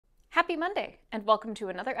Happy Monday, and welcome to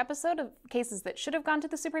another episode of cases that should have gone to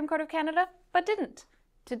the Supreme Court of Canada, but didn't.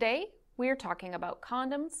 Today, we are talking about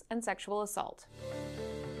condoms and sexual assault.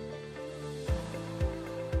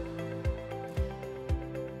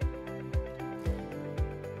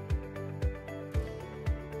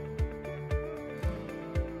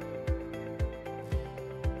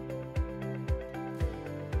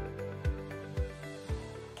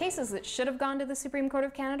 Cases that should have gone to the Supreme Court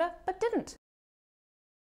of Canada, but didn't.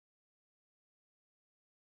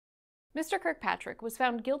 Mr. Kirkpatrick was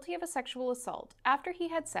found guilty of a sexual assault after he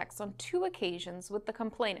had sex on 2 occasions with the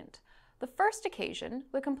complainant. The first occasion,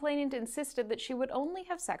 the complainant insisted that she would only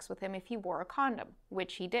have sex with him if he wore a condom,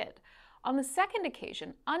 which he did. On the second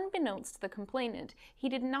occasion, unbeknownst to the complainant, he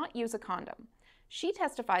did not use a condom. She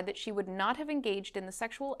testified that she would not have engaged in the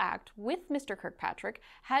sexual act with Mr. Kirkpatrick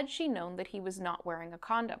had she known that he was not wearing a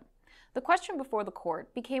condom. The question before the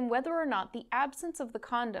court became whether or not the absence of the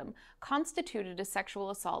condom constituted a sexual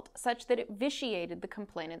assault such that it vitiated the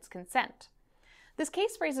complainant's consent. This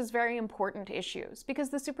case raises very important issues because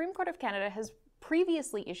the Supreme Court of Canada has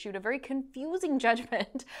previously issued a very confusing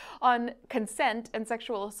judgment on consent and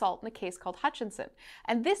sexual assault in a case called Hutchinson.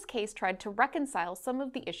 And this case tried to reconcile some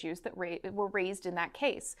of the issues that were raised in that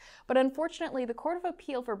case. But unfortunately, the Court of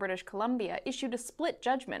Appeal for British Columbia issued a split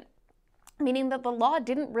judgment, meaning that the law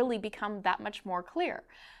didn't really become that much more clear.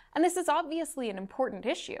 And this is obviously an important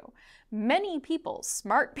issue. Many people,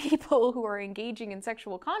 smart people who are engaging in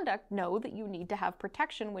sexual conduct, know that you need to have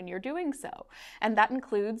protection when you're doing so. And that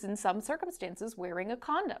includes, in some circumstances, wearing a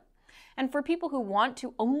condom. And for people who want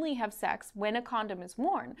to only have sex when a condom is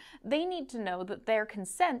worn, they need to know that their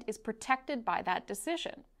consent is protected by that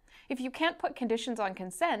decision. If you can't put conditions on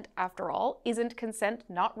consent, after all, isn't consent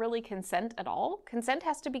not really consent at all? Consent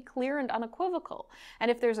has to be clear and unequivocal. And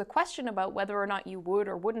if there's a question about whether or not you would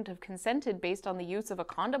or wouldn't have consented based on the use of a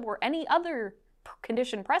condom or any other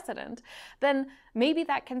condition precedent, then maybe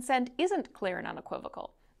that consent isn't clear and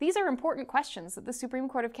unequivocal. These are important questions that the Supreme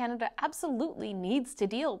Court of Canada absolutely needs to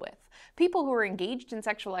deal with. People who are engaged in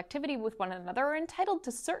sexual activity with one another are entitled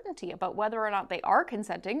to certainty about whether or not they are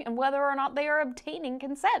consenting and whether or not they are obtaining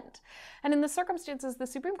consent. And in the circumstances, the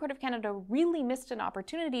Supreme Court of Canada really missed an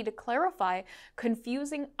opportunity to clarify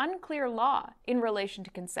confusing, unclear law in relation to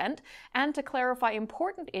consent and to clarify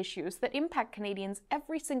important issues that impact Canadians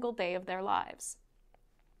every single day of their lives.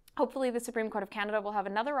 Hopefully, the Supreme Court of Canada will have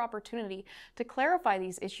another opportunity to clarify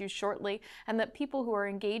these issues shortly, and that people who are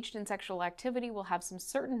engaged in sexual activity will have some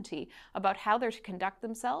certainty about how they're to conduct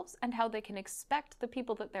themselves and how they can expect the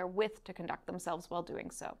people that they're with to conduct themselves while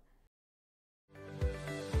doing so.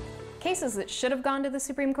 Cases that should have gone to the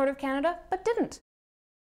Supreme Court of Canada, but didn't.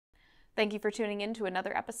 Thank you for tuning in to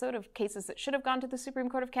another episode of Cases That Should Have Gone to the Supreme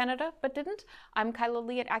Court of Canada, but didn't. I'm Kyla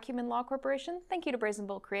Lee at Acumen Law Corporation. Thank you to Brazen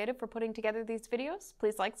Bull Creative for putting together these videos.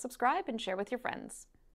 Please like, subscribe, and share with your friends.